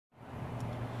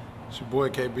It's your boy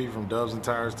KB from Dubs and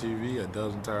Tires TV at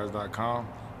dubsandtires.com.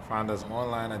 Find us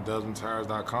online at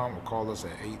dubsandtires.com or call us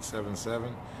at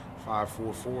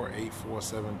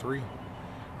 877-544-8473.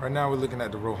 Right now we're looking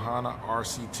at the Rohana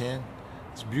RC10.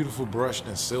 It's beautiful brushed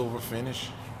and silver finish.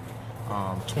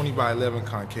 20 by 11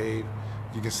 concave.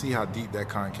 You can see how deep that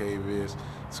concave is.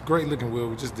 It's a great looking wheel.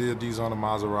 We just did these on the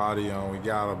Maserati. We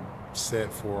got a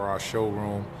set for our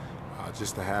showroom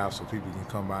just to have so people can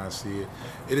come by and see it.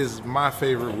 It is my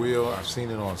favorite wheel. I've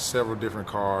seen it on several different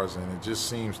cars and it just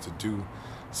seems to do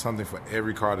something for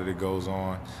every car that it goes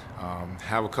on.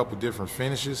 Have a couple different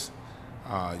finishes.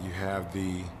 You have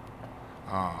the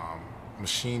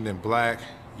machined in black.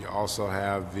 You also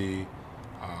have the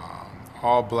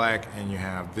all black, and you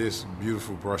have this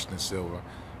beautiful brushed in silver.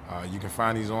 You can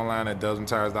find these online at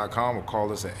dubsandtires.com or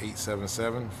call us at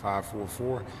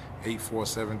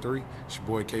 877-544-8473. It's your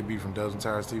boy KB from Dubs and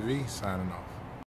Tires TV, signing off.